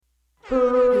Ladies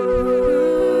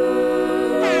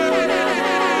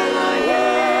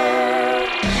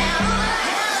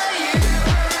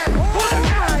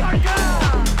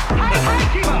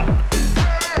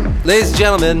and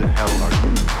gentlemen,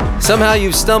 somehow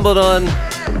you've stumbled on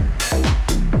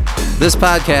this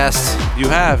podcast. You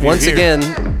have. Once again,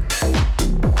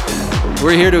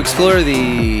 we're here to explore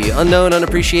the unknown,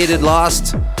 unappreciated,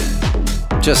 lost,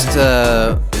 just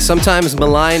sometimes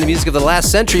maligned music of the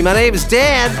last century. My name is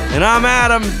Dan. And I'm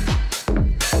Adam.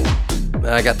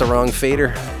 I got the wrong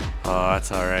fader. Oh,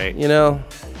 that's all right. You know?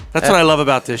 That's what I love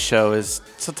about this show is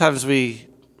sometimes we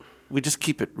just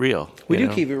keep it real. We do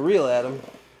keep it real, Adam.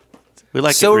 We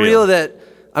like so it real that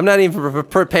I'm not even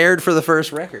prepared for the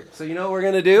first record. So you know what we're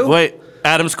going to do? Wait,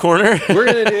 Adam's Corner? We're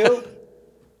going to do...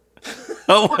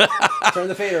 Turn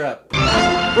the fader up.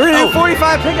 We're going to do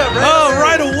 45 pickup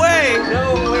right away.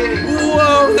 No way.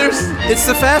 Whoa, It's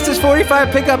the fastest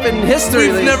 45 pickup in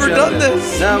history. We've never done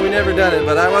this. No, we never done it,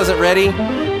 but I wasn't ready.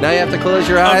 Now you have to close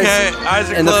your eyes. Okay, eyes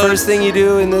are and closed. The first thing you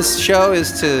do in this show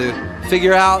is to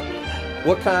figure out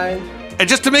what kind. And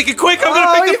just to make it quick, I'm going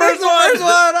to pick the first one.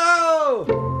 Oh,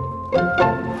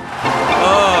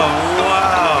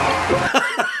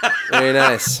 wow. Very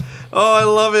nice. Oh, I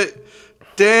love it.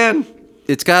 Dan.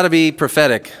 It's got to be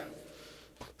prophetic.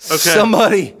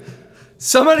 Okay.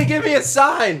 Somebody give me a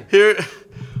sign.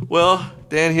 Well,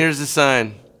 Dan, here's the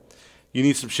sign. You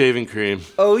need some shaving cream.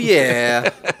 Oh,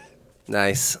 yeah.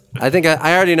 Nice. I think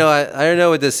I already know. I already know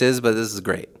what this is, but this is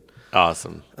great.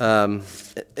 Awesome. And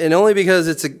only because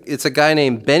it's a guy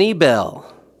named Benny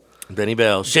Bell. Benny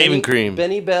Bell, shaving cream.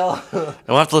 Benny Bell. And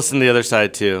we'll have to listen to the other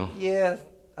side too. Yeah,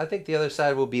 I think the other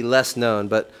side will be less known,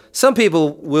 but some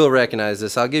people will recognize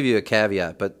this. I'll give you a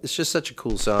caveat, but it's just such a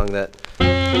cool song that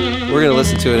we're gonna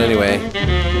listen to it anyway.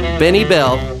 Benny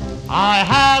Bell. I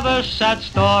have a sad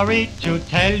story to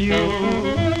tell you.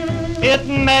 It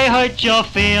may hurt your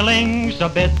feelings a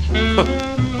bit.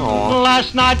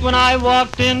 Last night when I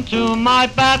walked into my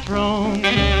bathroom,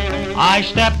 I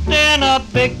stepped in a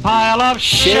big pile of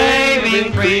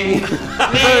shaving cream.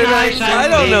 I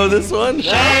don't know this one.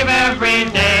 Shave every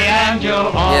day and you'll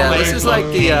always Yeah, this is like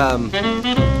the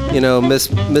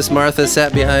Miss Martha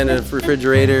sat behind a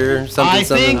refrigerator. I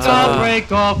think I'll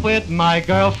break off with my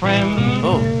girlfriend.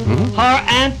 Her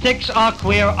antics are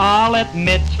queer, I'll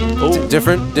admit.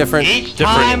 Different. Each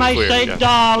time I say,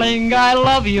 darling, I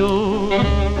love you,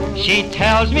 she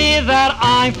tells me that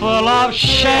I'm full of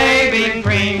shaving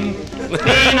cream.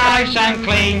 Be nice and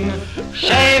clean.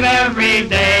 Shave every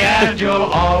day and you'll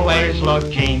always look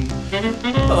keen.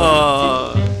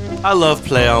 I love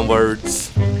play on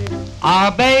words.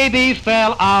 Our baby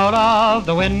fell out of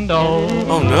the window.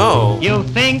 Oh no. You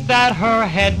think that her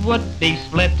head would be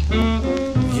split.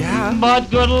 Yeah. But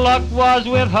good luck was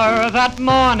with her that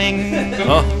morning.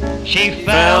 She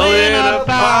fell in a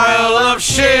pile of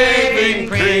shaving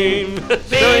cream.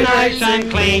 Be nice and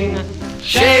clean.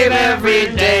 Shave every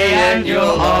day and you'll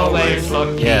always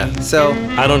look keen. Yeah, so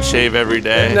I don't shave every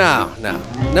day.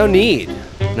 No need.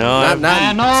 No, It's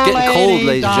getting cold,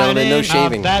 ladies and gentlemen. No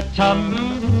shaving.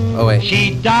 Oh wait.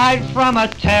 She died from a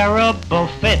terrible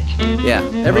fit. Yeah,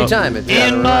 every time it's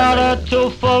In order to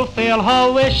fulfill her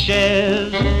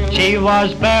wishes, she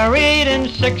was buried in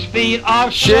 6 feet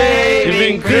of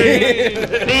shaving cream.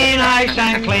 Be nice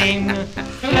and clean.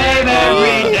 Shave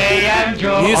every day and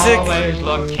you'll always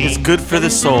look keen. It's good for the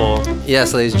soul.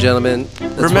 Yes, ladies and gentlemen.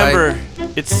 Remember,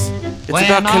 it's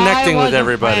about connecting with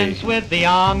everybody. With the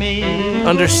army,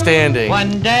 understanding.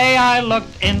 One day I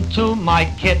looked into my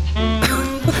kit.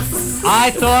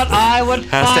 I thought I would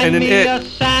find me a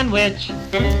sandwich,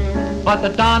 but the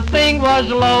darn thing was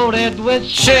loaded with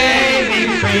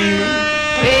shaving cream.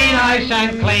 Be nice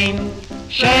and clean.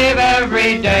 Shave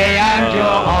every day and you'll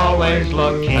always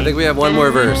look keen. I think we have one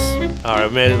more verse. All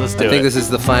right, man, let's do it. I think this is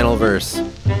the final verse.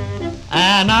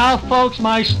 And now, folks,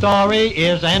 my story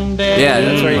is ended. Yeah,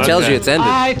 that's where he tells you it's ended.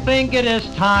 I think it is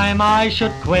time I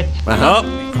should quit.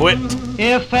 Quit.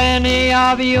 If any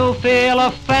of you feel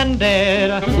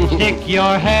offended, stick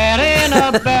your head in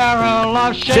a barrel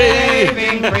of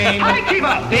shaving cream.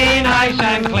 Be nice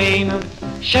and clean.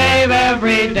 Shave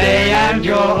every day and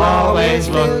you'll always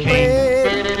look keen.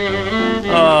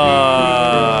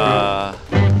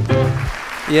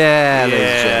 Yeah,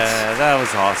 that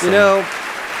was awesome. You know,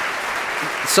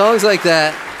 songs like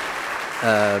that,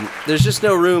 there's just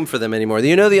no room for them anymore.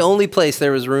 You know, the only place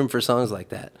there was room for songs like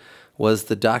that was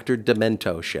the Dr.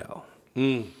 Demento show.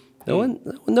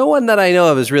 No one that I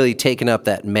know of has really taken up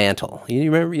that mantle.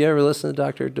 You ever listen to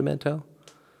Dr. Demento?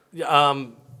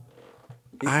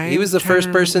 He was the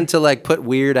first person to like put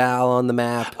Weird Al on the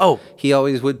map. Oh. He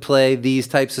always would play these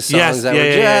types of songs Yes, that yeah, were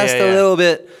yeah, just yeah, yeah. a little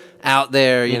bit out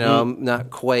there, you know, not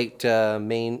quite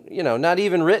main, you know, not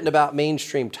even written about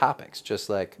mainstream topics, just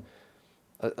like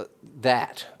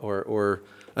that or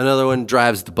another one,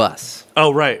 Drives the Bus.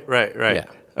 Oh, right. Yeah.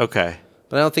 Okay.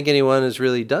 But I don't think anyone has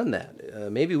really done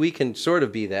that. Maybe we can sort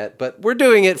of be that, but we're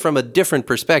doing it from a different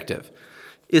perspective,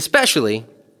 especially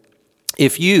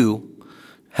if you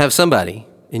have somebody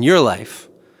in your life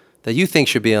that you think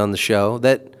should be on the show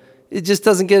that it just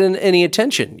doesn't get any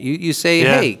attention. You say,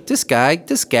 hey, this guy,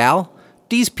 this gal,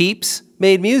 these peeps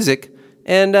made music,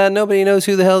 and nobody knows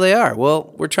who the hell they are.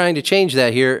 Well, we're trying to change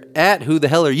that here at Who the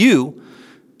Hell Are You?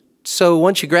 So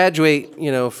once you graduate,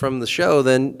 you know, from the show,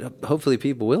 then hopefully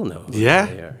people will know who they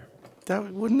are.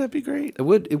 Wouldn't that be great?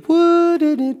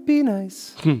 Wouldn't it be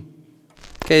nice?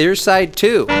 Okay, here's side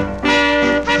 2.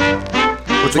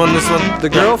 Which one? This one? The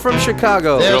Girl from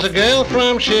Chicago. There's a girl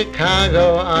from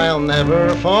Chicago I'll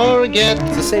never forget.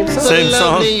 It's the same song. The Same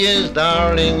song. loveliest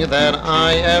darling that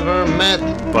I ever met.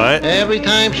 But Every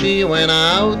time she went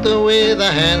out with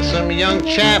a handsome young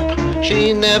chap,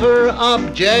 she never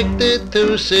objected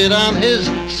to sit on his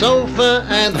sofa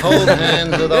and hold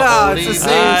hands the Yeah, whole it's the evening.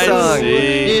 same song.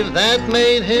 see. If that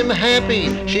made him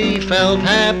happy, she felt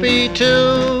happy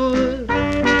too.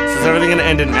 Is everything gonna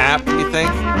end in app? You think?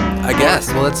 I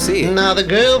guess. Well, let's see. Now the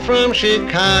girl from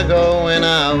Chicago went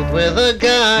out with a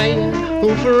guy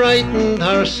who frightened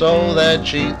her so that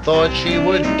she thought she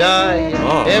would die.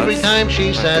 Oh, Every that's time she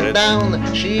not sat good.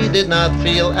 down, she did not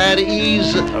feel at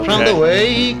ease from Okay. the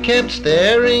way he kept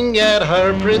staring at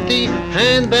her pretty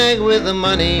handbag with the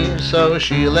money. So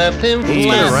she left him It's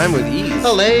gonna flat. rhyme with ease.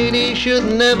 A lady should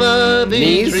never be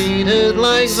Knees? treated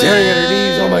like Staring that. at her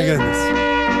knees. Oh my goodness. I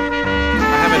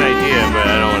have an idea, but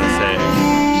I don't want to say it.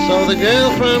 So the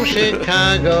girl from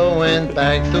Chicago went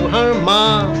back to her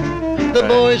mom. The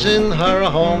boys in her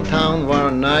hometown were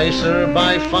nicer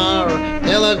by far,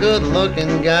 till a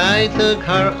good-looking guy took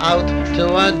her out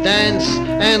to a dance.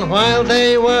 And while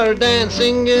they were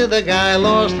dancing, the guy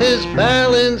lost his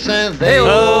balance and they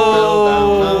all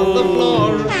fell down on the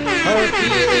floor. Her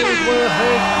feelings were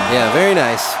hurt. Yeah, very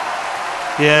nice.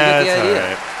 Yeah, You get the that's all idea.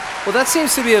 right. Well, that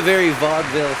seems to be a very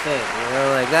vaudeville thing. You know,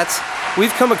 like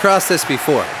we've come across this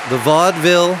before. The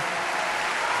vaudeville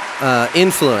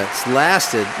influence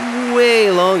lasted way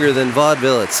longer than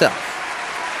vaudeville itself.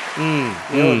 You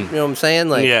know what I'm saying?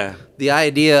 Like Yeah. the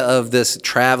idea of this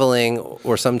traveling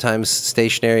or sometimes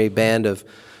stationary band of,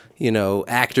 you know,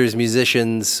 actors,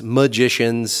 musicians,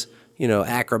 magicians, you know,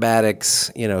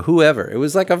 acrobatics, you know, whoever. It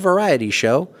was like a variety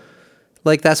show.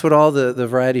 Like that's what all the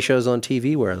variety shows on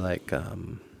TV were, like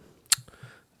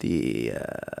the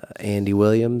Andy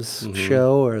Williams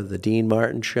show or the Dean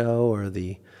Martin show or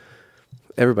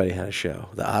everybody had a show.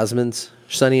 The Osmonds,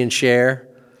 Sonny and Cher.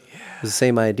 It was the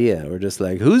same idea. We're just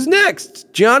like, who's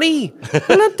next? Johnny?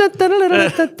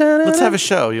 Let's have a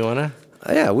show. You wanna?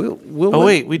 Yeah, we'll. Oh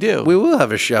wait, we do. We will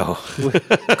have a show.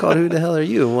 It's called Who the Hell Are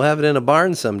You? And we'll have it in a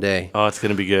barn someday. Oh, it's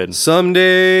gonna be good.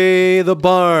 Someday, the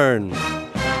barn.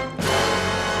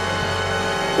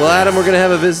 Well, Adam, we're going to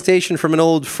have a visitation from an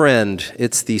old friend.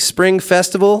 It's the Spring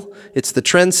Festival. It's the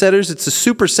Trendsetters. It's the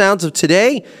Super Sounds of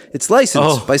Today. It's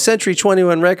licensed by Century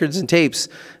 21 Records and Tapes.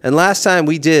 And last time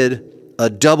we did a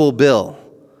double bill.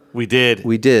 We did.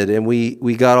 We did. And we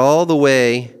got all the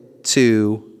way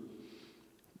to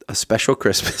A Special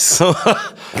Christmas.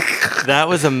 That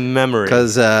was a memory.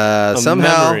 Because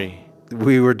somehow memory.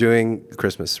 we were doing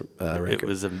Christmas record. It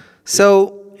was a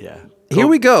So yeah. here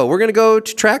we go. We're going to go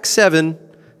to track 7,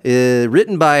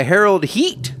 written by Harold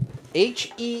Heat.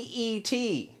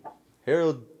 H-E-E-T.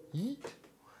 Harold Heat.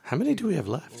 How many do we have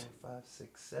left? 5,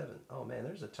 6, 7. Oh, man,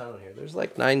 there's a ton on here. There's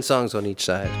like 9 songs on each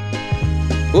side.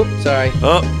 Whoop, sorry.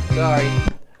 Oh, Sorry.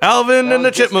 Alvin and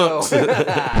the Disco. Chipmunks.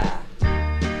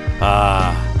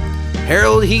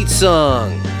 Harold Heat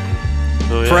song.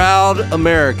 Oh, yeah. Proud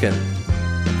American.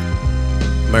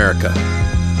 America.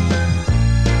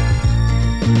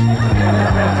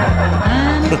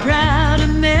 I'm a proud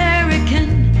American,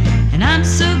 and I'm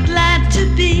so glad to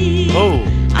be. Oh.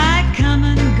 I come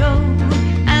and go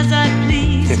as I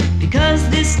please, because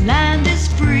this land is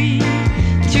free.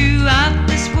 Throughout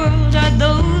this world are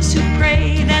those who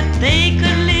pray that they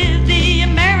could live the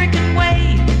American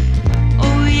way.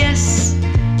 Oh yes,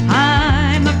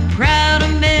 I'm a proud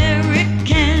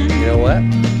American. You know what?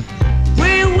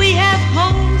 Where we have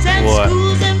homes and What?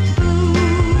 schools and food,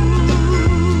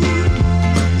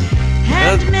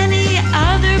 and many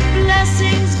other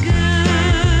blessings good.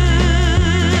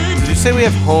 Did you say we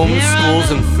have homes, There are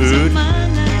schools, and those food?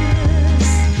 among us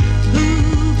who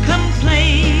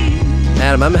complain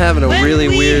Adam, I'm having a really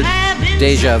weird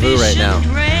deja vu right now.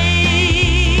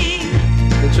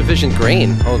 Insufficient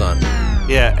grain. Hold on.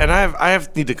 Yeah, and I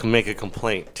need to make a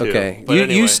complaint too. Okay, But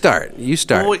anyway. you start,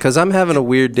 Well, because I'm having a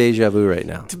weird deja vu right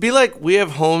now. To be like, we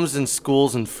have homes and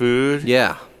schools and food.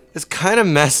 Yeah. It's kind of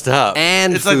messed up.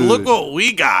 And it's food. like, look what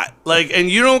we got. Like, and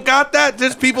you don't got that?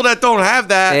 There's people that don't have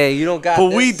that. Hey, you don't got But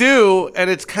this. we do, and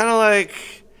it's kind of like,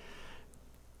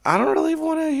 I don't really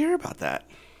want to hear about that.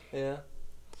 Yeah.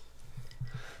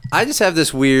 I just have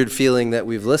this weird feeling that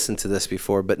we've listened to this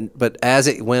before, but as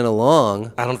it went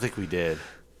along, I don't think we did.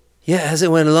 yeah, as it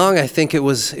went along, I think it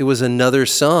was another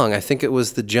song. I think it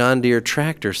was the John Deere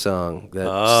tractor song that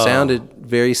sounded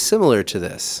very similar to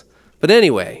this. But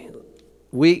anyway,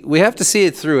 we have to see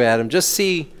it through, Adam. Just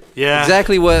see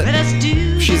exactly what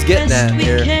she's getting at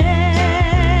here.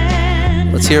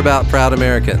 Let's hear about Proud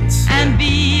Americans. And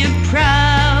be a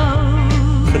proud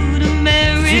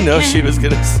American. Did you know she was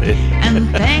going to say And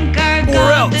thank our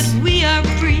God that we are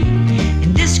free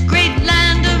in this great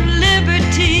land of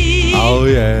liberty. Oh,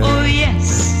 yeah. Oh,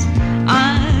 yes,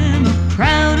 I'm a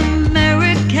proud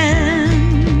American.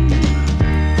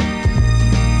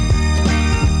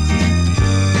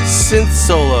 synth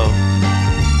solo?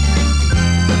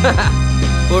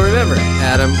 Well, remember,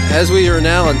 Adam, as we are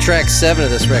now on track 7 of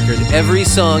this record, every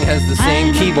song has the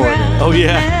same keyboard in it. Oh,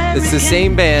 yeah. It's the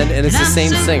same band and it's the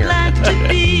same singer.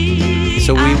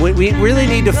 So we really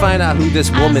need to find out who this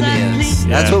woman is.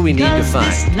 That's what we need to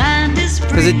find.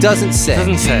 Because it doesn't say.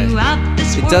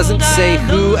 It doesn't say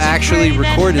who actually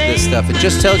recorded this stuff. It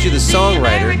just tells you the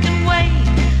songwriter.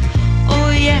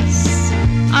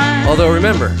 Although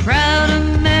remember,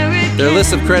 their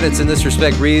list of credits in this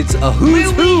respect reads a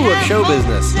who's who of show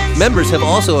business. Members have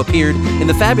also appeared in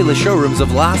the fabulous showrooms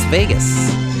of Las Vegas.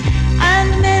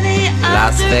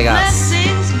 Las Vegas.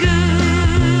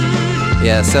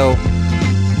 Yeah, so,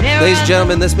 ladies and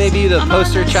gentlemen, this may be the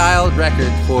poster child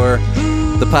record for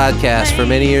the podcast for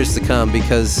many years to come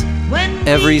because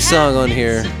every song on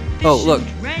here... Oh, look.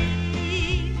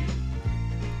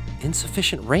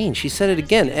 Insufficient rain. She said it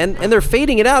again. And they're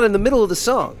fading it out in the middle of the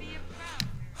song.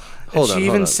 Hold on. She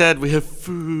even said we have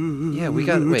food. Yeah, we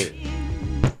got... Wait.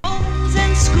 Homes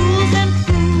and schools and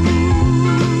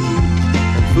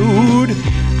Food.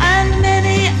 and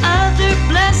many other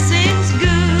blessings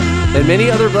good. And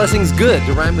many other blessings good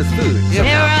to rhyme with food. There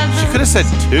are She could have said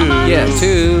two. Yeah,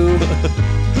 two.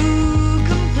 who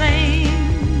complain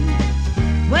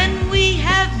when we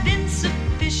have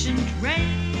insufficient rain.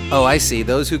 Oh, I see.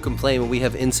 Those who complain when we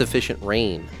have insufficient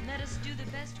rain. Let us do the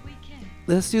best we can.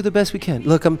 Let's do the best we can.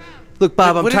 Look, Bob,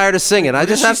 I'm What did- tired of singing. I what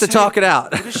just did have she to say? talk it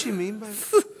out. What does she mean by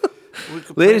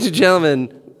Ladies and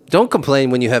gentlemen, don't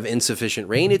complain when you have insufficient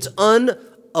rain. It's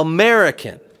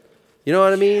un-American. You know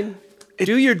what I mean?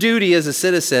 Do your duty as a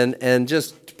citizen and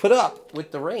just put up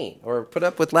with the rain or put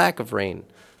up with lack of rain.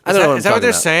 I don't know what I'm Is that what talking they're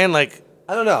about. saying? Like,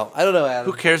 I don't know,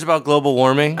 Adam. who cares about global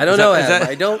warming? I don't Is know, that- is Adam.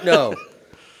 that- I don't know.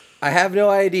 I have no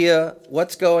idea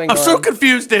what's going on. I'm so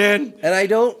confused, Dan. And I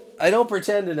don't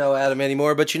pretend to know, Adam,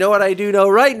 anymore. But you know what I do know?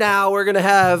 Right now, we're going to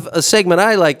have a segment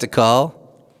I like to call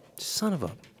Son of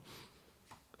a...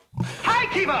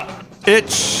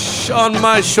 Itch on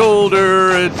my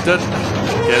shoulder. It doesn't...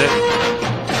 Get it?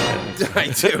 I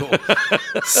do.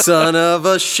 Son of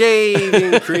a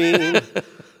shaving cream.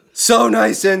 So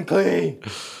nice and clean.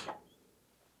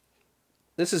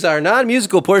 This is our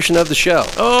non-musical portion of the show.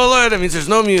 Oh, Lord, that means there's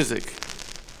no music.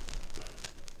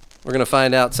 We're going to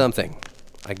find out something.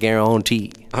 I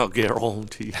guarantee. I'll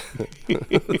guarantee.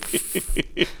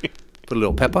 Put a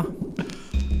little pepper.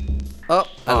 Oh,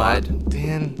 I lied.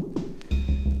 Dan.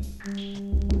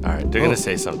 All right, they're going to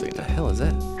say something. What the hell is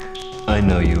that? I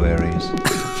know you, Aries.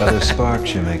 By the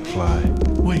sparks you make fly.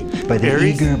 Wait, By the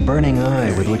Aries? eager, burning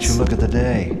eye with which you look at the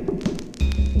day.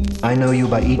 I know you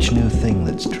by each new thing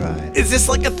that's tried. Is this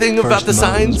like a thing about First the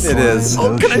mountains signs?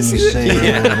 climb, Oh, can I oceans see it?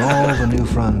 sail, and all the new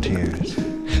frontiers.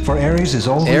 For Aries is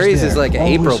always Aries there, is like an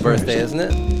always April first, birthday, isn't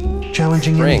it?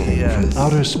 challenging Spring, anything yes. from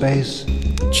outer space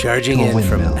Charging To a in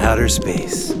from windmill. outer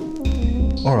space.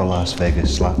 or a Las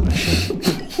Vegas slot machine.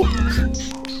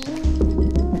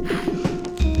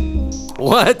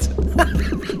 What?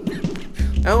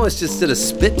 I almost just did a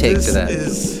spit take to that.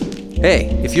 Hey,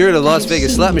 if you're at a Las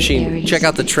Vegas slot machine, check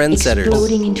out the Trendsetters.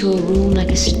 Exploding into a room like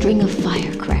a string of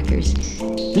firecrackers,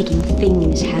 making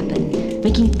things happen,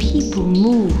 making people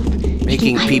move,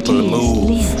 Making people ideas move.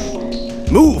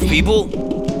 live. Move, people!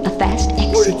 A fast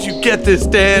exit, Where did you get this,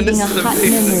 Dan? leaving This a is hot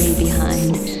amazing. memory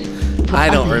behind. for I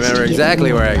don't others to remember get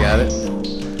exactly rid where I of. got it.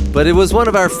 But it was one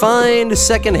of our fine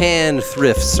secondhand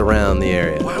thrifts around the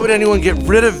area. Why would anyone get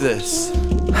rid of this?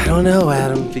 I don't know,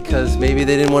 Adam, because maybe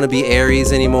they didn't want to be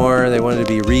Aries anymore. They wanted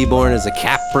to be reborn as a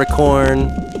Capricorn.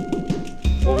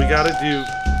 Well, we gotta do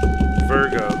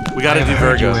Virgo. We gotta do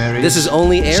Virgo. This is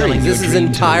only Aries. This is an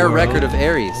entire record of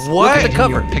Aries. What? Look at the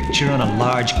cover. Picture on a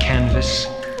large canvas.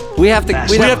 We have to.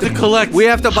 We have to collect. We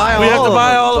have to buy all. We have to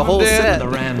buy all the of whole them, Dan. set. The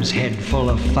ram's head full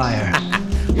of fire.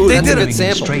 Ooh, They that's a did good it.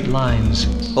 sample. Straight lines.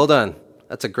 Hold on.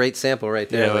 That's a great sample right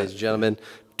there, Yeah, ladies and gentlemen.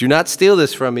 Do not steal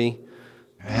this from me.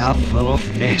 Yeah, full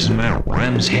of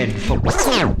ram's head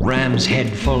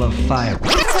full of fire.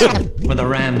 With a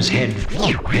ram's head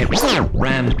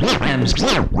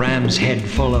ram's head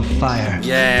full of fire.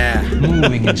 Yeah.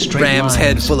 Moving in straight Ram's lines.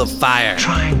 head full of fire.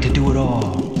 Trying to do it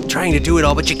all. Trying to do it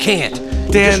all, but you can't.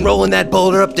 You're Dan- just rolling that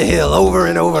boulder up the hill over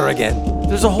and over again.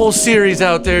 There's a whole series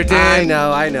out there, Dan.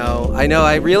 I know.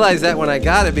 I realized that when I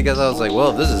got it because I was like,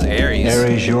 well, this is Aries.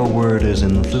 Aries, your word is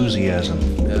enthusiasm.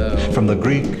 From the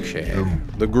Greek.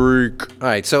 The Greek. All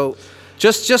right, so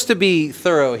just to be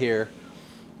thorough here,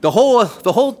 the whole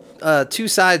 2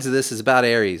 sides of this is about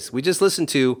Aries. We just listened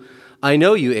to I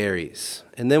Know You, Aries.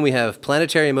 And then we have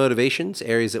Planetary Motivations,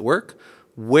 Aries at Work.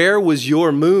 Where Was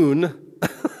Your Moon?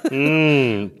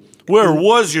 Where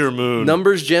was your moon?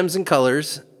 Numbers, Gems, and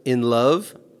Colors. In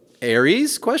Love,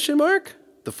 Aries, ?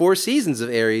 The 4 Seasons of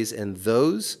Aries, and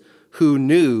Those Who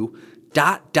Knew, ...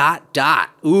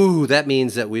 Ooh, that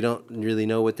means that we don't really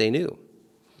know what they knew.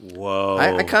 Whoa.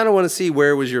 I kind of want to see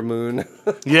Where Was Your Moon?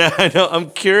 Yeah, I know. I'm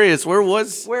curious. Where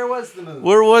was Where was the moon?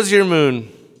 Where was your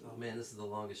moon? Oh man, this is the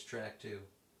longest track too.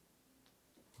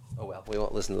 Oh well, we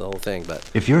won't listen to the whole thing, but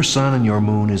If your sun and your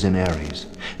moon is in Aries,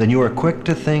 then you are quick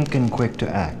to think and quick to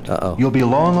act. Uh-oh. You'll be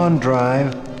long on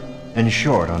drive and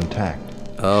short on tact.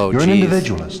 oh You're an geez.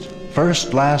 individualist,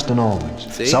 first, last, and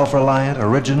always. See? Self-reliant,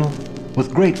 original,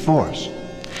 with great force.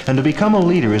 And to become a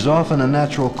leader is often a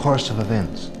natural course of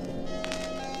events.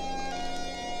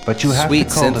 But you have Sweet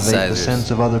to cultivate the synthesizers. sense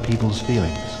of other people's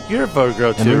feelings. You're a Virgo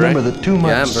And too, remember right? that too Yeah, I'm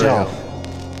much Virgo.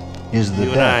 self is the You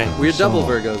and death I. of We're the double soul.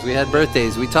 Virgos. We had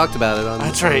birthdays. We talked about it on.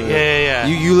 That's right. Yeah.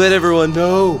 You let everyone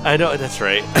know. I know. That's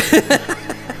right.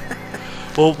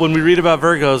 Well, when we read about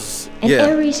Virgos, An Yeah.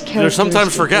 Aries They're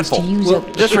sometimes characteristic is forgetful. to use Well,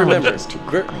 up just remember, challenges too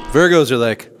quickly. Virgos are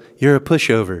like, you're a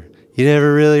pushover. You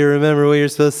never really remember what you're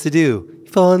supposed to do.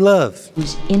 You fall in love.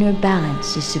 Whose inner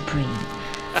balance is supreme.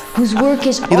 Whose work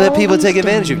is You let people always take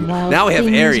advantage of you. done while Now we have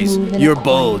things Aries. move in a You're quiet,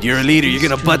 bold. You're a leader. You're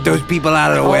gonna butt those people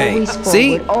out of the way. Always forward,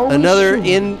 See, always another sure.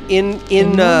 in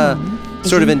The moon is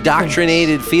sort of in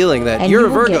indoctrinated feeling that And you're you a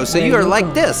will Virgo, get so where you are you're like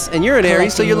going, this, and you're an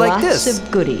Aries, so you're like collecting this. Lots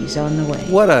of goodies on the way.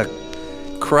 What a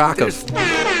crock of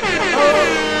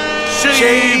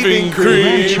shaving The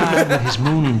cream. child with his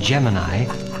moon in Gemini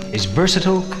is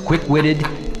versatile, quick-witted,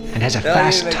 and has a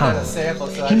fast tongue.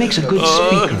 He makes a good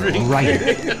speaker or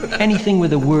writer. Anything where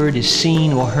the word is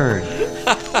seen or heard.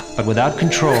 But without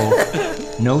control,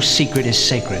 no secret is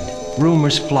sacred.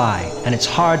 Rumors fly, and it's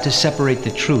hard to separate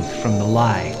the truth from the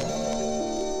lie.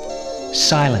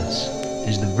 Silence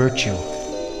is the virtue.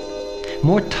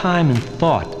 More time and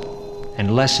thought,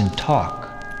 and less in talk,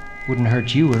 wouldn't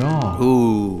hurt you at all.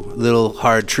 ooh, little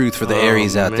hard truth for the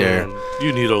Aries out there. Man,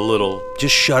 you need a little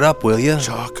Just shut up, will you?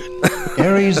 talking.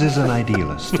 Aries is an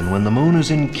idealist, and when the moon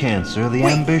is in Cancer, the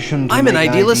ambition to I'm an make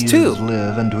idealist ideas too.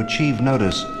 live and to achieve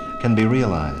notice can be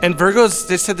realized. And Virgos,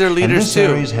 they said they're And leaders this too.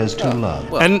 Aries has two loves.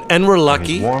 And we're His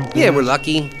lucky warmth Yeah, is, we're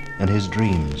lucky and his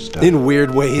dreams stuff. in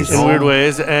weird ways. in weird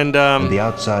ways, and And the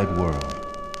outside world.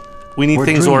 we need Where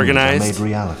things dreams are organized. made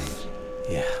realities.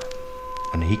 Yeah.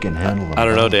 And he can handle them. I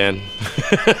don't know, both. Dan.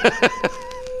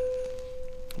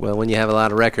 Well, when you have a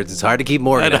lot of records, it's hard to keep them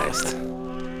organized.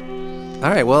 All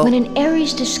right, well, When an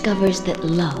Aries discovers that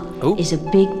love Ooh. is a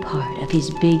big part of his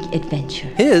big adventure,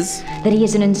 his. that he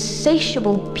is an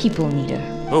insatiable people needer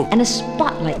Oh. and a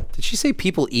spotlight Did she say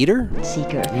people eater?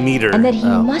 seeker, Meter. and that he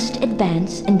Oh. must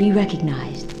advance and be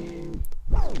recognized.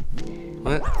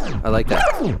 What? I like that.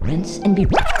 And be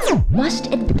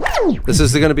This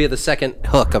is going to be the second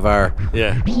hook of our.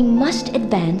 Yeah. he must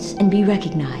advance and be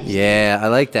recognized. Yeah, I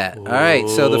like that. All right,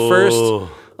 so the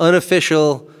first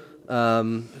unofficial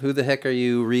Who the Heck Are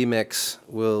You remix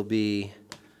will be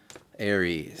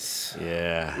Aries.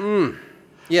 Yeah.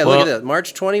 Yeah, Well- look at that.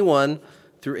 March 21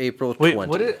 through April 20. Wait,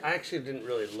 what did I actually didn't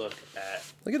really look at?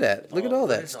 Look at that. Look at all what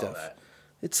that is all stuff. that?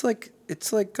 It's like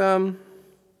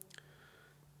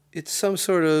it's some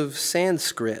sort of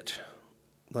Sanskrit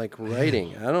like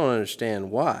writing. I don't understand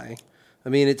why. I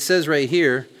mean, it says right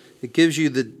here, it gives you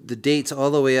the dates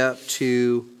all the way up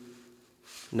to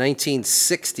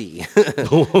 1960.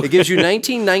 It gives you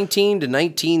 1919 to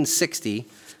 1960,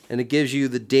 and it gives you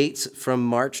the dates from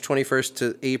March 21st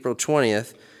to April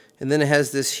 20th, and then it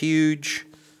has this huge.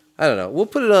 I don't know. We'll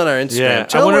put it on our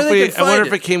Instagram. Yeah, I wonder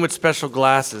if it came with special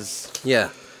glasses. Yeah.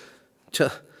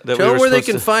 Tell them where they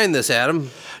can find this, Adam.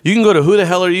 You can go to Who the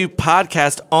Hell Are You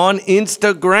Podcast on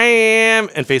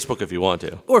Instagram and Facebook if you want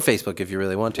to. Or Facebook if you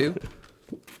really want to.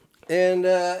 And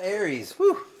Aries.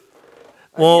 Whew.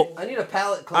 Well, I need a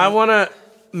palate cleanser. I want to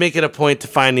make it a point to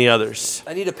find the others.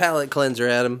 I need a palate cleanser,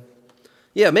 Adam.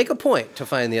 Yeah, make a point to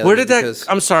find the others. Where did that...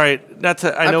 I'm sorry.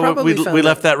 I know we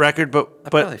left that record, but... I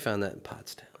probably found that in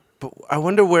Pottstown. But I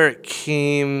wonder where it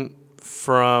came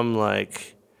from,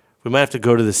 like... We might have to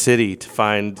go to the city to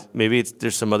find... Maybe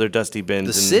there's some other dusty bins.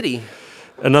 The city?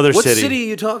 Another what city. What city are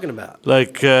you talking about?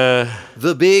 Like... the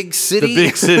big city? The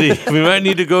big city. We might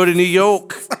need to go to New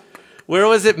York. Where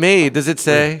was it made? Does it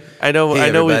say? I know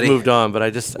we've moved on, but I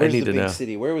need to know. Where's the big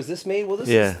city? Where was this made? Well, this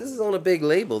is on a big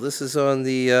label. This is on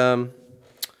the...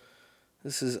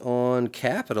 This is on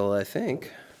Capitol, I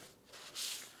think.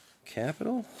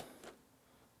 Capitol?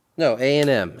 No,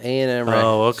 A&M. A&M Records.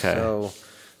 Oh, okay. So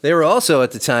they were also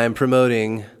at the time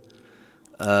promoting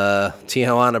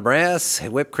Tijuana Brass,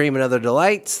 Whipped Cream and Other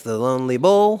Delights, The Lonely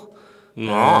Bull,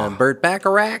 Burt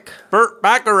Bacharach.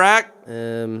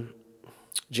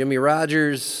 Jimmy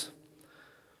Rogers,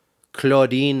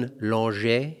 Claudine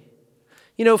Longet.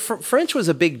 You know, French was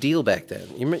a big deal back then.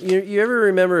 You ever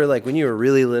remember, like, when you were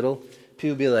really little,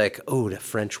 people would be like, oh, the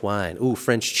French wine. Oh,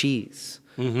 French cheese.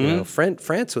 Mm-hmm. You know,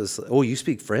 France was, oh, you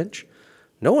speak French?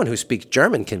 No one who speaks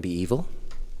German can be evil.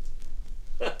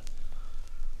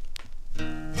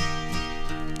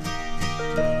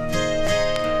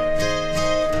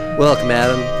 Welcome,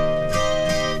 Adam,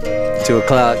 to a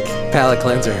palate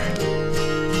cleanser.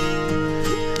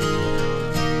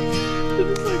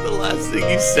 It's like the last thing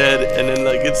you said, and then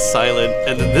like it's silent,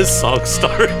 and then this song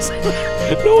starts.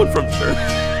 No one from church.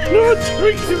 No one's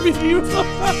drinking with you.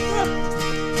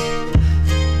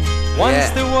 Once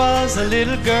there was a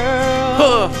little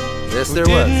girl. Yes, there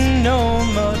who was. Didn't know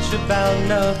much about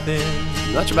nothing.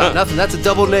 Much about nothing. That's a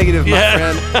double negative, my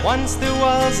friend. Once there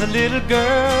was a little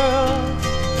girl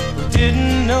who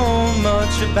didn't know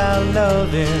much about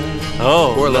loving.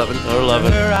 Oh, or loving. Or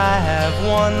loving. I have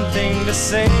one thing to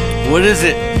say. What is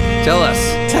it? Tell us.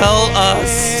 Tell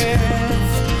us.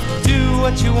 Do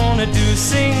what you want to do.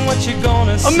 Sing what you're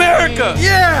gonna sing. America.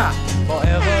 Yeah.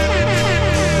 Forever.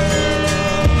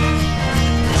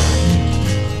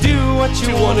 Do what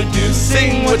you want to do.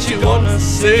 Sing what you gonna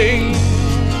sing.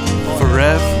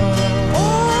 Forever.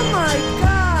 Oh my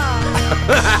God.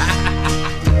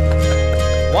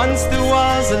 Once there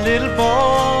was a little boy.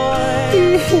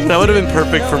 That would have been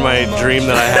perfect for my dream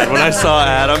that I had when I saw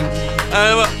Adam.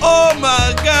 I went, oh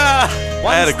my God.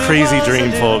 I had a crazy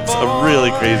dream, folks. A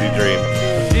really crazy dream.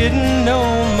 Didn't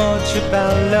know much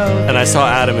about love. And I saw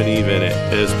Adam and Eve in it.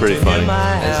 It was pretty funny.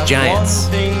 As giants.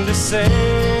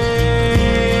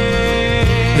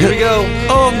 Here we go.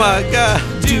 Oh my God.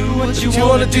 Do what you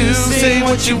wanna do, sing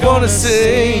what you wanna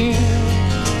sing.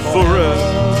 Forever.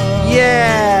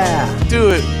 Yeah. Do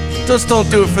it. Just don't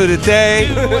do it for the day.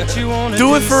 Do what you wanna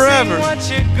do it forever. Sing what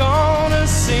you're gonna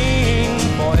sing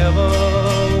forever.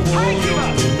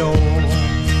 You know.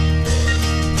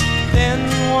 Then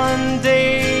one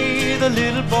day the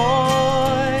little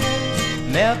boy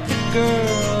met the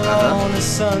girl on a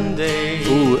Sunday.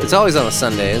 Ooh, it's always on a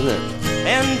Sunday, isn't it?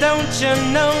 And don't you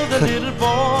know the little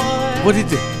boy? What did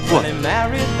he do? What? They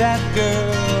married that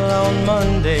girl on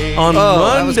Monday. On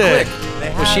Monday. That was quick.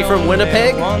 Was she from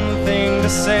Winnipeg? One thing to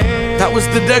say. That was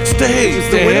the next day. It was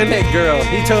the Winnipeg girl.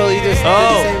 He totally just did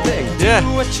the same thing. Yeah.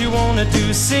 Do what you wanna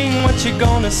do, sing what you're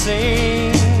gonna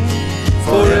sing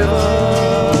forever.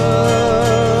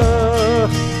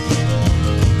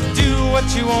 Do what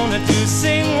you wanna do,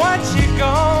 sing what you're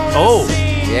gonna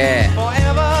sing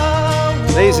forever.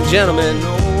 Ladies and gentlemen,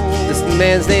 this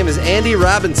man's name is Andy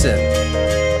Robinson.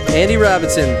 Andy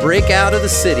Robinson, Break Out of the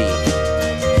City,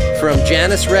 from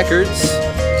Janus Records,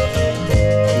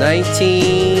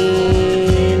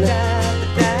 19...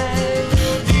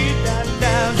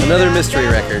 Another mystery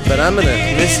record, but I'm gonna...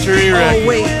 Mystery record. Oh,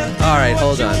 wait. All right,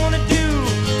 hold on.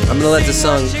 I'm gonna let the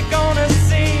song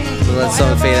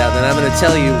fade out, then I'm gonna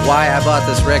tell you why I bought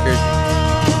this record.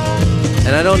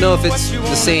 And I don't know if it's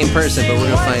the same person, but we're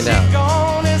gonna find out.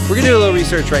 We're gonna do a little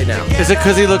research right now. Is it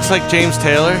because he looks like James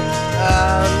Taylor?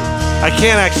 I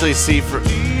can't actually see for...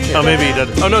 Oh, maybe he does.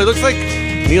 Oh, no, he looks like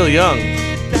Neil Young.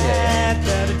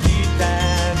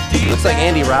 He looks like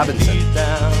Andy Robinson.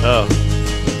 Oh.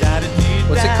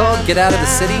 What's it called? Get Out of the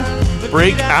City?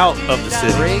 Break Out of the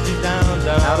City. Break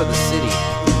Out of the City.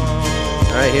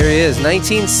 All right, here he is.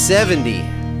 1970.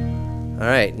 All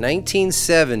right,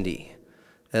 1970.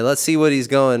 And let's see what he's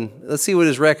going. Let's see what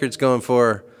his record's going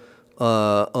for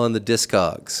on the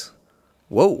Discogs.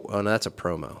 Whoa, oh, no, that's a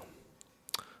promo.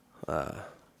 I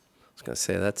was gonna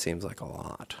say that seems like a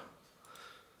lot.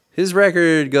 His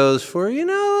record goes for at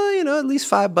least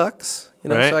 $5.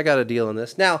 Right. So I got a deal on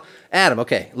this. Now, Adam,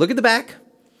 okay, look at the back.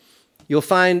 You'll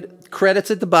find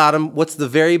credits at the bottom. What's the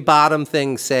very bottom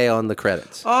thing say on the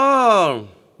credits? Oh,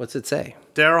 What's it say?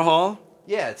 Daryl Hall.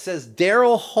 Yeah, it says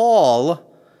Daryl Hall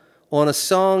on a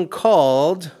song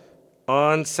called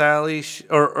On Sally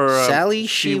Sally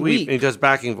She Weep. And he does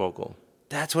backing vocal.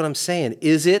 That's what I'm saying.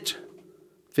 Is it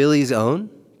Philly's own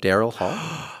Daryl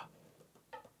Hall?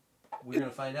 We're going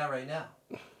to find out right now.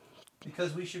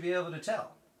 Because we should be able to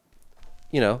tell.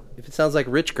 If it sounds like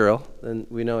Rich Girl, then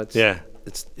we know it's the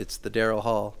Daryl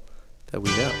Hall that we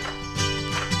know.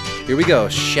 Here we go.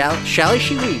 Shall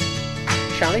she weep?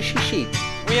 Shall she sheep?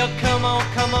 Well, come on,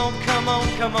 come on, come on,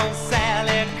 come on,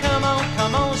 Sally. Come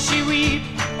on, she weep.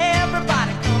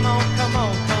 Everybody, come on, come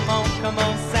on, come on, come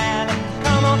on, Sally.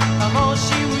 Come on,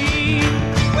 she weep.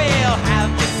 Well,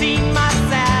 have you seen my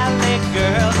Sally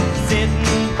girl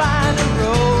sitting by the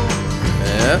road?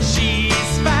 Yeah.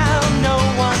 She's found no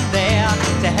one there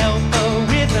to help her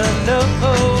with her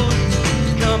load.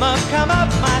 Come up,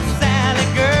 my Sally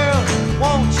girl.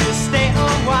 Won't you stay a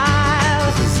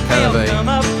while? This is kind of a come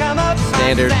up,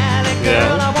 standard. my Sally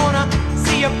girl. I wanna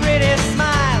see your pretty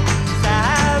smile,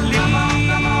 Sally girl.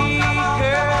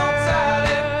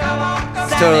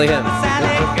 It's totally him.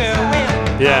 Sally girl. Well,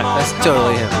 Yeah. That's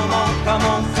totally him. Come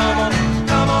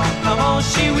on,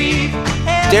 she weep.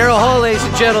 Daryl Hall, ladies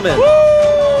and gentlemen.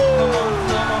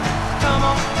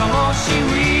 Come on, she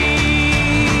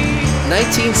weep.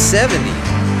 1970.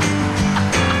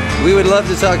 We would love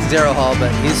to talk to Daryl Hall,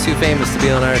 but he's too famous to be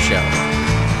on our show.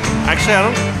 Actually, I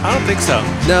don't think so.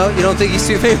 No, you don't think he's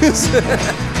too famous?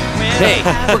 Hey,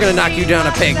 we're gonna knock you down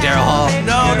a peg, Daryl Hall.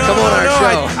 No, Come on our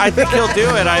show. I think he'll do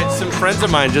it. Some friends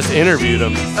of mine just interviewed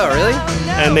him, Oh, really?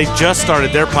 and they just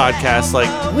started their podcast like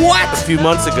What? a few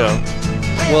months ago.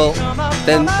 Well,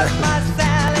 then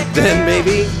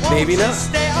maybe not.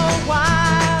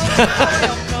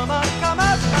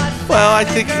 Well, I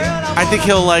think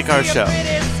he'll like our show.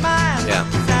 Yeah.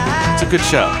 It's a good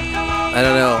show. I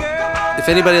don't know. If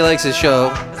anybody likes his show,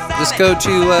 just go to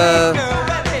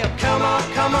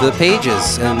the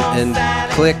pages and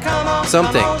click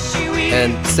something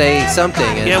and say something.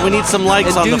 And, Yeah, we need some likes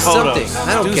and on do the photos. something.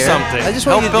 I don't do care. something. I just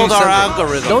want Help you to build do our something.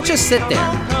 algorithm. Don't just sit there.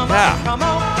 Yeah.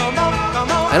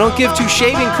 I don't give two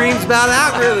shaving creams about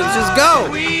algorithms. Just go.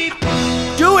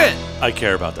 Do it. I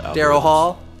care about the algorithm. Daryl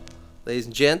Hall, ladies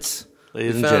and gents.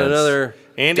 Ladies we and found gents. another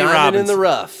Andy diamond Robinson. in the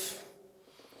rough.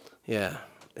 Yeah.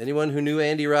 Anyone who knew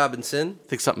Andy Robinson? I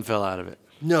think something fell out of it.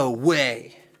 No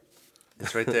way.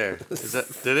 It's right there.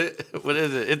 Did it? What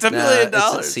is it? It's $1 Nah, million.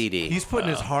 it's a CD. He's putting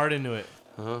his heart into it.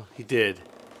 He did.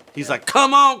 He's like,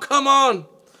 come on. All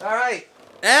right,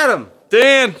 Adam.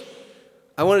 Dan.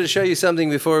 I wanted to show you something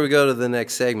before we go to the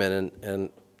next segment, and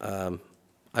I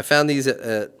found these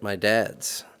at my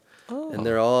dad's, and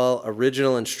they're all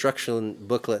original instruction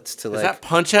booklets to Is that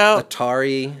Punch Out?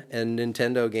 Atari and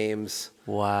Nintendo games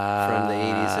Wow. from the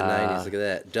 80s and 90s. Look at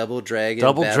that, Double Dragon.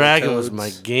 Double Dragon was Battletoads. my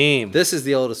game. This is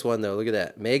the oldest one though. Look at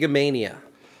that, Mega Mania.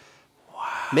 Wow.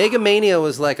 Mega Mania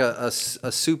was like a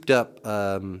souped up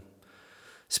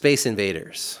Space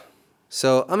Invaders.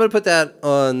 So I'm gonna put that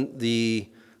on the.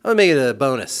 I'm gonna make it a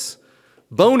bonus.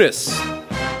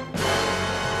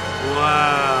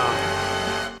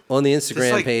 Wow. On the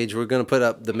Instagram like- page, we're gonna put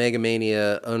up the Mega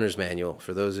Mania owner's manual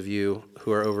for those of you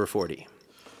who are over 40.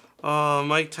 Oh,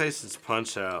 Mike Tyson's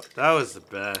Punch Out. That was the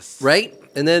best. Right?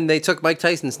 And then they took Mike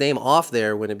Tyson's name off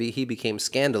there when he became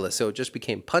scandalous, so it just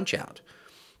became Punch Out.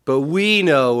 But we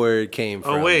know where it came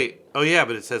from. Oh, wait. Oh, yeah,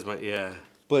 but it says yeah.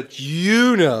 But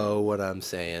you know what I'm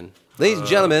saying. Ladies and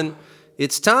gentlemen,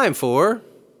 it's time for...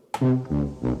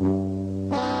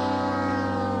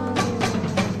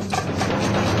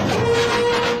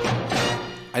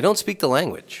 I don't speak the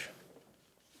language.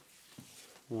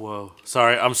 Whoa.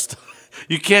 Sorry,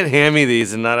 you can't hand me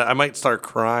these and I might start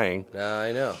crying.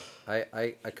 I know.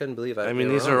 I couldn't believe I mean,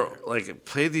 these are like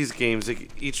play these games. Like,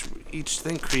 each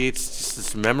thing creates just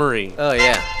this memory. Oh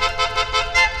yeah.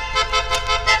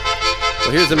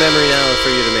 Well, here's a memory now for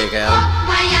you to make, Adam.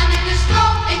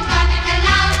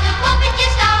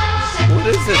 What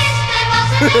is this?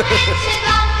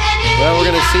 Well, we're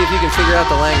gonna see if you can figure out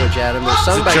the language, Adam. They're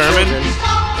sung by German? children.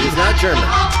 It's not German.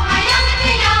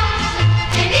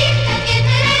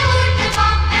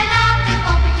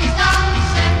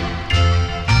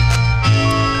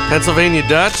 Pennsylvania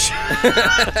Dutch.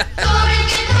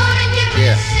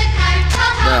 Yeah.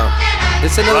 No.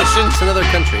 It's another Russian? It's another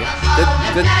country.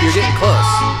 Good, you're getting close.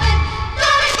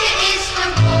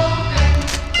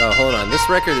 Oh, hold on. This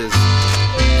record is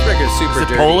super Is it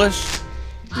dirty. Polish?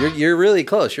 You're really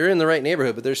close. You're in the right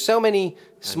neighborhood, but there's so many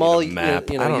small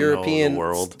map. I don't know European the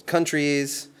world.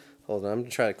 countries. Hold on, I'm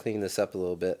gonna try to clean this up a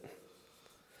little bit.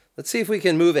 Let's see if we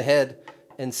can move ahead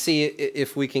and see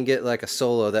if we can get like a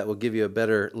solo that will give you a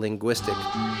better linguistic.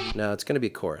 No, it's gonna be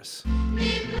chorus.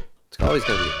 It's always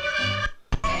gonna be.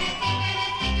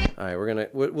 All right,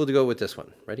 we'll go with this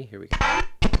one. Ready? Here we go.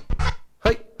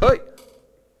 Hey, hey.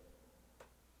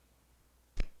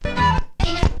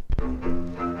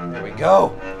 There we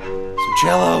go. Some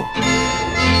cello.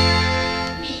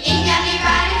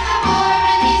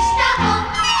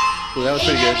 Ooh, that was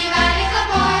pretty good.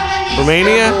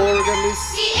 Romania?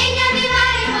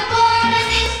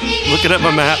 Looking at my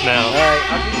map now. All right,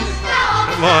 I'll give you this one.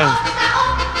 Come on.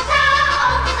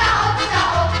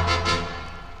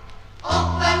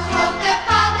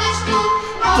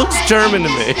 Looks German to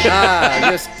me.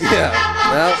 Yeah.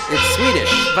 Well, it's Swedish.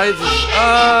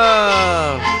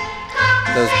 Oh.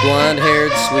 Those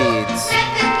blonde-haired Swedes.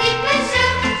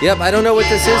 Yep, I don't know what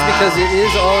this is because it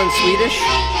is all in Swedish.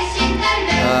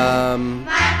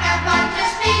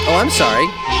 Oh, I'm sorry.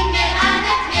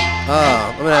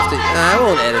 Oh, I'm gonna have to. I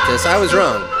won't edit this. I was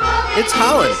wrong. It's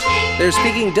Holland. They're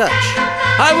speaking Dutch.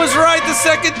 I was right the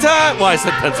second time. Well, I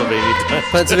said Pennsylvania Dutch.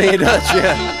 Pennsylvania Dutch,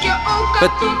 yeah. But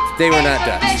they were not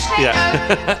Dutch.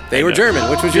 Yeah. They were German,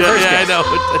 which was your first guess. guess. I know.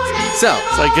 So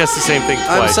I guess the same thing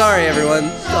twice. I'm sorry,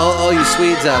 everyone. All you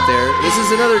Swedes out there. This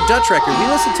is another Dutch record. We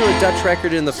listened to a Dutch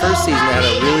record in the first season that had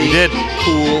a really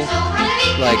cool,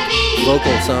 like,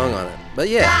 vocal song on it. But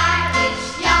yeah,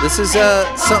 this is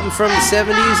something from the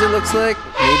 70s, it looks like.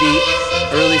 Maybe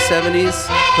early 70s.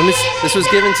 This was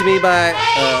given to me by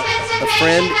a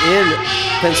friend in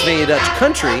Pennsylvania Dutch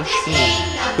country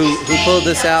who pulled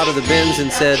this out of the bins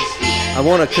and said, I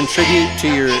want to contribute to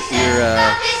your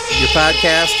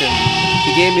podcast, and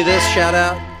he gave me this. Shout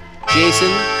out,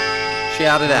 Jason.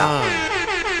 Shout it out.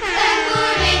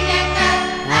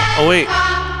 Oh wait,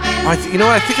 you know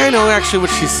what? I think I know actually what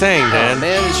she's saying, Dan. Oh,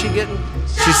 man, is she getting?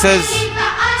 She says,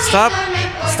 "Stop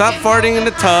farting in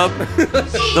the tub.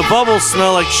 The bubbles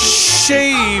smell like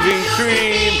shaving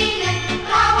cream."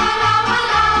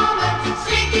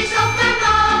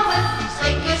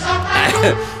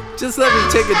 Just let me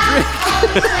take a drink.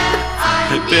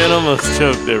 Dan almost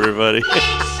choked everybody.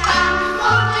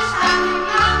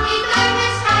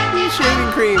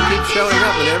 Shaving cream keeps showing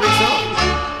up in every song.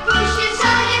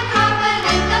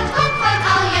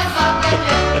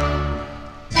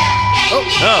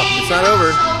 Oh, it's not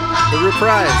over. The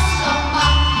reprise.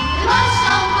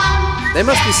 They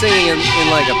must be singing in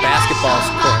like a basketball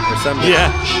court or something. Yeah,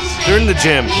 they're in the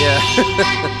gym. Yeah.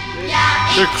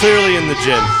 They're clearly in the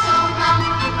gym.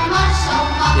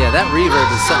 Yeah, that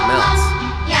reverb is something else.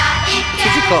 It's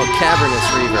what you call cavernous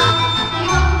reverb.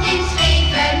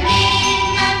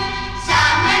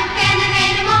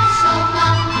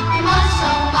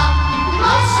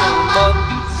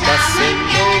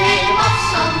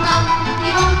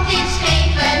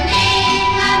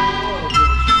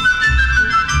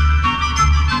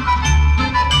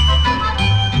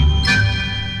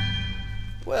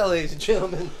 Well, ladies and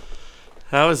gentlemen,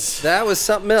 that was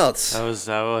something else. That was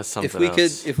something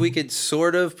If we could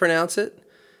sort of pronounce it,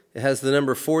 it has the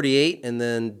number 48 and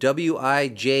then WIJSJES,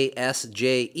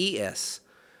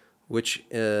 which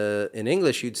in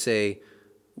English you'd say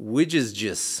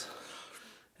Widgesjus,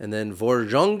 and then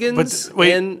Vorjongens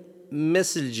and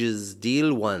Messages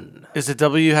Deal 1. Is the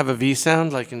W have a V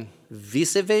sound like in? Or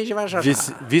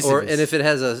and if it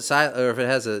has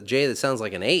a J that sounds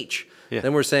like an H,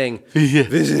 then we're saying.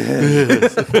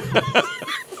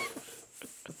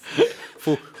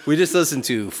 We just listened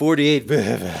to 48.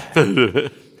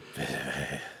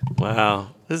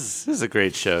 Wow, this is a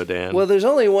great show, Dan. Well, there's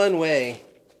only one way.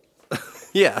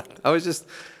 Yeah, I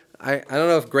don't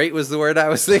know if great was the word I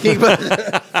was thinking, but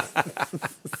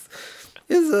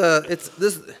it's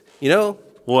this. You know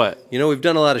what? You know, we've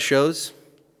done a lot of shows.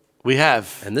 We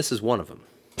have, and this is one of them.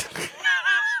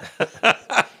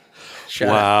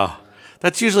 Wow,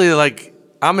 that's usually like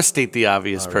I'm a state the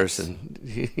obvious person.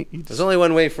 There's only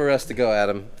one way for us to go,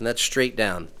 Adam, and that's straight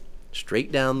down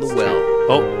the well.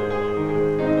 Oh,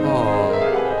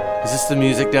 is this the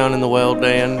music down in the well,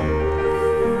 Dan?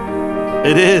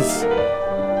 It is.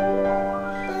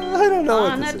 I don't know.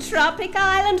 On a tropic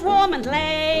island, warm and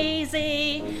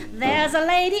lazy, there's a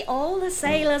lady all the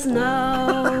sailors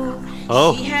know.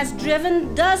 Oh. She has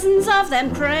driven dozens of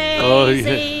them crazy. Oh,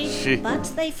 yeah. But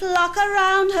they flock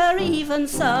around her even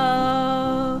so.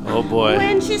 Oh boy.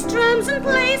 When she strums and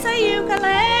plays her ukulele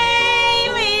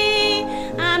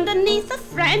underneath the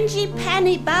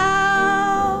frangipani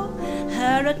bough,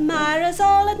 her admirers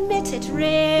all admit it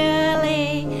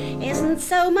really isn't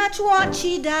so much what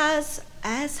she does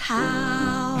as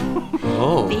how.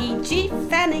 Oh. Fiji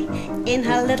Fanny in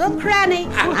her little cranny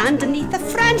underneath the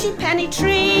frangipani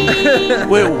tree.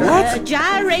 Wait, what? Her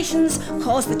gyrations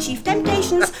cause the chief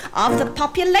temptations of the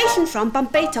population from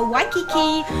Bombay to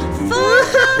Waikiki. For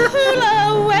her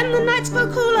hula, when the nights grow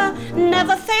cooler,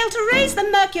 never fail to raise the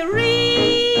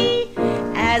mercury.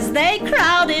 As they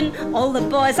crowd in, all the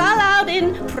boys are loud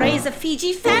in praise of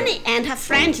Fiji Fanny and her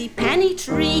frangipani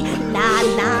tree. La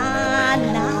la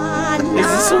la la. Is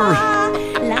this a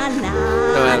la la?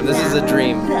 No, Adam, this is a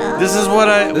dream. This is what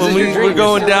when we were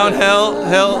going downhill,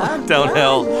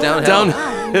 downhill,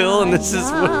 and this is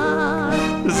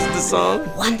the song.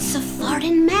 Once a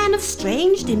foreign man of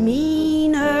strange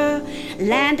demeanor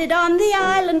landed on the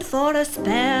island for a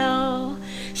spell.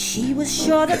 She was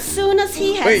sure that soon as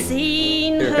he had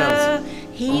seen her,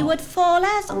 he would fall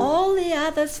as all the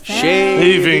others fell.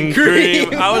 Shaving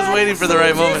cream. I was waiting for the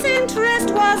right moment. His interest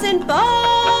was in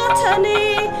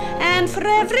botany, and for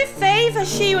every favor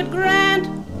she would grant,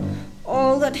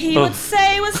 all that he would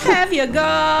say was, have you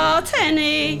got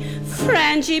any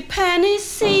frangipani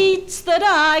seeds that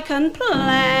I can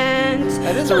plant?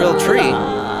 That is a real tree.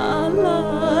 La,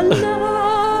 la,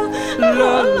 la, la,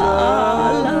 la,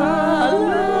 la.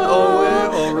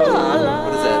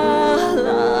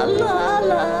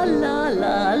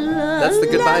 That's the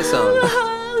goodbye song.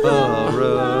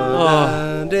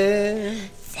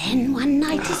 Then one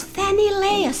night as Fanny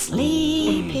lay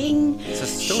asleeping, it's a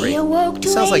story. she awoke to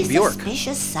sounds a like Bjork.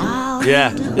 suspicious sound.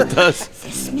 Yeah, it does.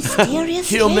 This mysterious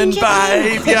Human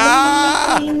behavior.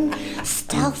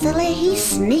 Stealthily he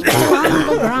sneaked along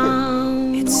the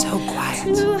ground. It's so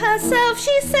quiet. To herself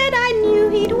she said, I knew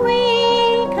he'd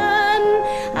waken.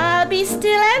 I'll be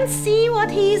still and see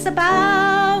what he's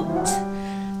about.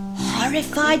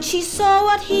 Horrified, she saw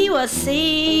what he was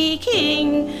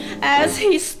seeking as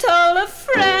he stole a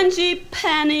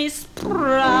frangipani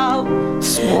sprout.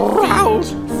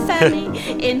 Fanny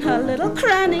in her little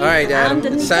cranny. All right, Adam,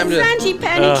 underneath it's time the to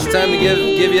frangipani tree. It's time to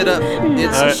give it up.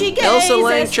 It's She Elsa gazes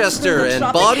Lanchester through the and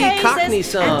tropic Body hazes Cockney and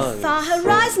songs. far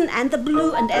horizon and the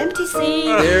blue and empty sea.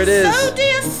 There it is. So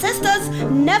dear sisters,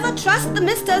 never trust the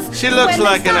misters. She looks when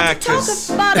like they an start to talk actress.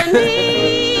 of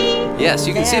botany. Yes,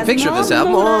 you can see a picture of this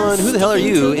album on Who the Hell Are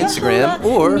You, Instagram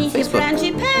or Facebook.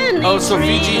 Oh, so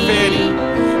Fiji Fanny.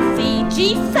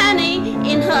 Fiji Fanny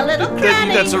in her little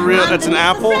cranny. That's an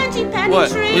apple?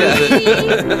 What? Yeah.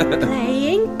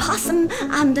 Playing possum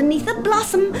underneath a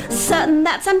blossom, certain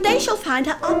that someday she'll find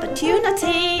her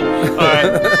opportunity.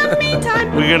 Alright.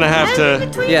 Meantime, We're gonna have to.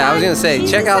 Yeah, I was gonna say,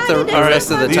 check out the rest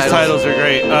of the These titles are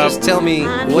great. Just tell me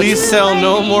what. Please sell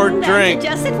no more drink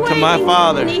to my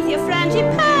father.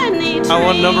 I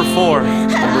want number 4.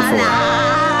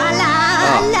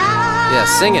 Yeah,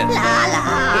 sing it.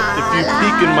 If you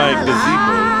peek in my gazebo.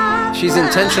 She's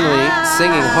intentionally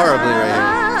singing horribly right here.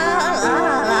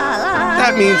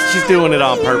 That means she's doing it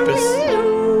on purpose.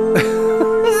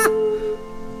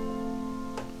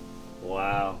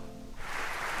 Wow.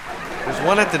 There's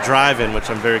one at the drive-in, which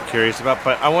I'm very curious about,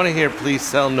 but I want to hear Please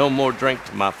Sell No More Drink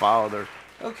to My Father.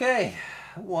 Okay.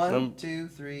 1, 2,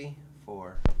 3,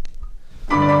 4.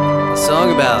 A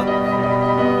song about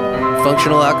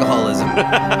functional alcoholism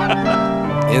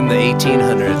in the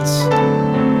 1800s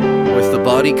with the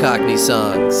Body Cockney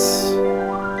songs.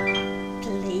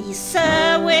 Please,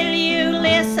 sir, will you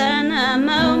listen a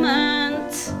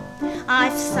moment?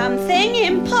 I've something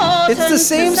important It's the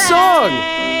same to say. song.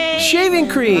 Shaving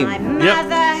cream. My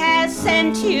mother has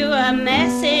sent you a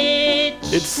message.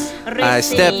 I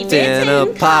stepped in a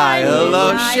pile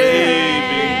of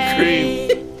shaving cream.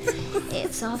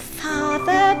 It's of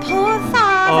father, poor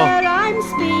father, I'm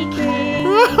speaking.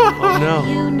 Oh no.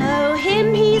 You know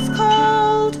him, he's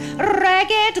called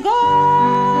Ragged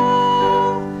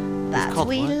Gore. But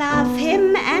we love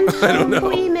him and hope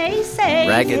we may save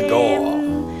Ragged Gore.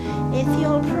 him if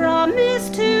you'll promise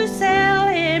to sell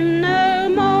him no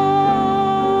more.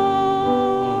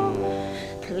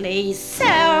 Please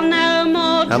sell no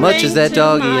more. How much is that drink to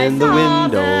doggy my in the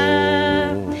window?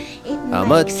 How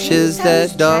much is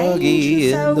that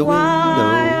doggy in the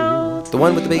window? The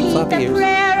one with the big floppy The ears.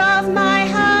 prayer of my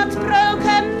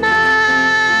heartbroken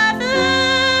mother,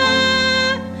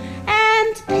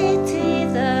 and pity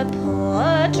the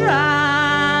poor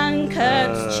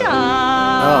drunkard's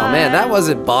child. Oh man, that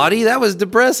wasn't Body. That was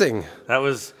depressing. That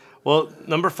was. Well,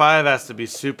 number 5 has to be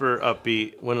super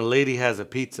upbeat. When a lady has a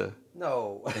pizza.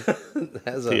 No.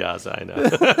 Piazza, I know.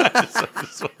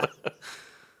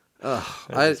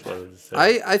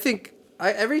 I think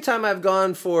every time I've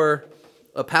gone for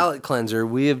a palate cleanser,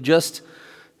 we have just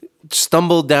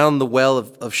stumbled down the well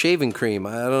of shaving cream.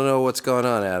 I don't know what's going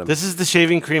on, Adam. This is the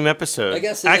shaving cream episode. I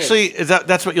guess is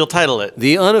that's what you'll title it.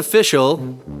 The unofficial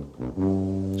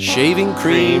shaving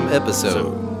cream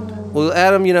episode. Well,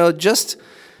 Adam, just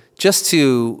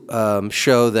to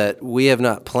show that we have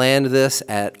not planned this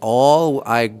at all,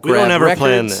 we don't ever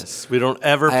plan this. We don't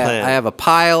ever plan. I have a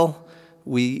pile.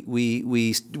 We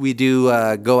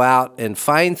do go out and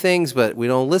find things, but we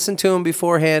don't listen to them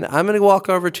beforehand. I'm going to walk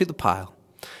over to the pile,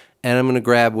 and I'm going to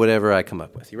grab whatever I come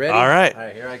up with. You ready? All right. All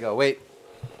right, here I go. Wait.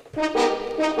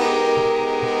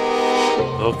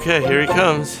 Okay, here he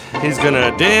comes.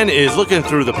 Dan is looking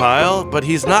through the pile, but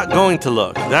he's not going to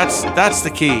look. That's the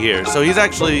key here. So he's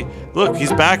actually, look,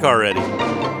 he's back already.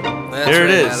 There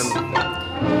it is.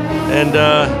 Adam.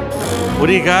 And what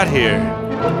do you got here?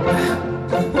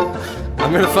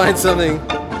 I'm going to find something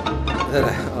that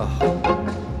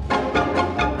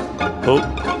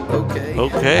Okay.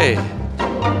 Okay.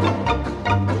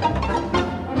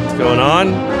 What's going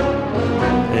on?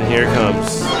 And here it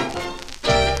comes.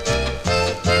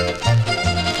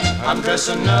 I'm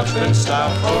dressing up in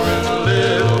style, for in a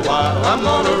little while I'm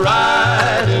gonna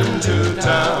ride into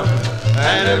town.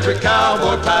 And every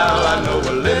cowboy pal I know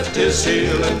will lift his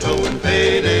heel until when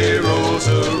payday rolls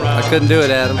around. I couldn't do it,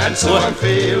 Adam. And so I'm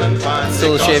feeling fine.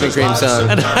 Still a shaving cream song.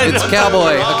 It's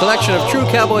Cowboy, a collection of true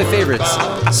cowboy favorites,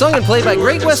 sung and played by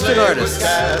great Western artists.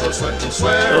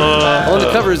 On the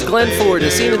cover is Glenn Ford,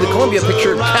 as seen in the Columbia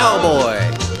picture Cowboy.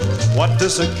 What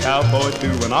does a cowboy do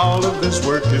when all of this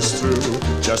work is through?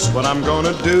 Just what I'm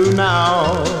gonna do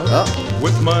now.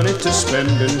 With money to spend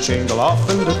and jingle off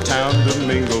into town to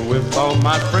mingle with all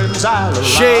my friends I'll allow.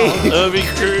 Shaving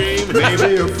cream.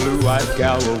 Maybe a blue-eyed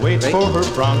gal will wait for her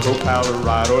bronco pal to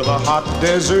ride o'er the hot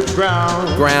desert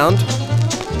ground.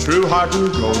 True heart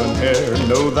and golden hair,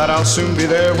 know that I'll soon be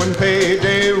there when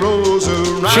payday rolls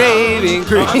around. Shaving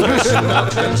cream.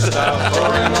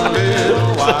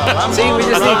 See, we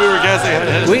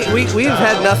just we've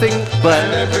had nothing but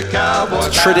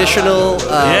traditional.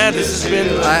 This has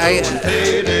been.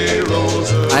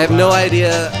 I have no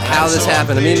idea how this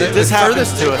happened. I mean, this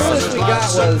happens to us. The furthest we got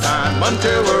was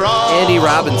Andy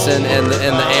Robinson and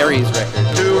the Aries record.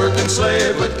 To work and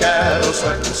slave with cattle,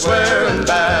 sweat and swear and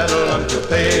battle until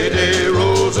payday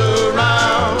rolls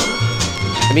around.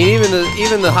 I mean, even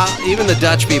the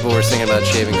Dutch people were singing about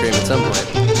shaving cream at some point.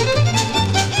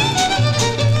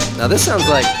 Now this sounds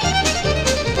like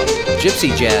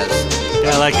gypsy jazz.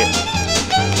 Yeah, I like it.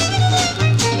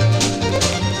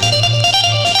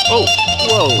 Oh,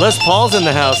 whoa! Les Paul's in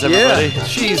the house, everybody. Yeah,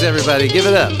 jeez, everybody, give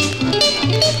it up.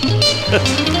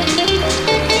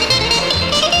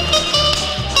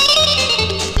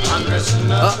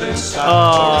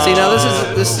 See, now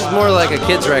this is more like a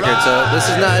kid's record, so this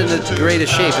is not in the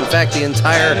greatest shape. In fact, the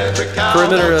entire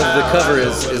perimeter of the cover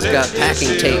is got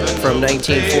packing tape from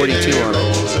 1942 on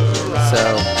it. So,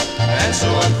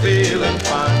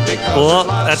 well,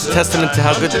 that's a testament to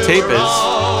how good the tape is.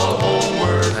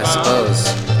 I suppose.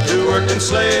 To work and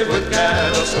slave with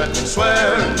cattle, sweat and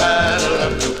swear and battle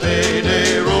until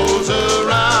payday rolls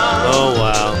around. Oh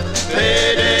wow!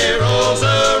 Payday rolls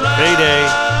around. Payday.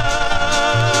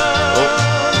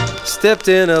 Stepped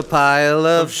in a pile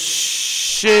of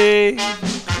shave.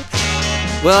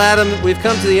 Well, Adam, we've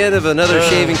come to the end of another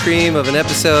shaving cream of an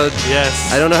episode.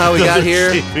 Yes. I don't know how we got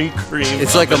here. Shaving cream.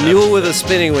 It's like a mule with a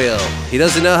spinning wheel. He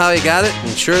doesn't know how he got it,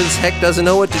 and sure as heck doesn't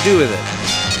know what to do with it.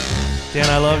 Dan,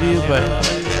 I love you, but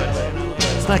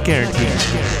it's not guaranteed.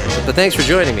 But thanks for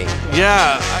joining me.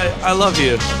 Yeah, I love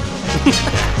you.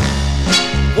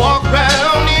 Walk right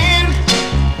on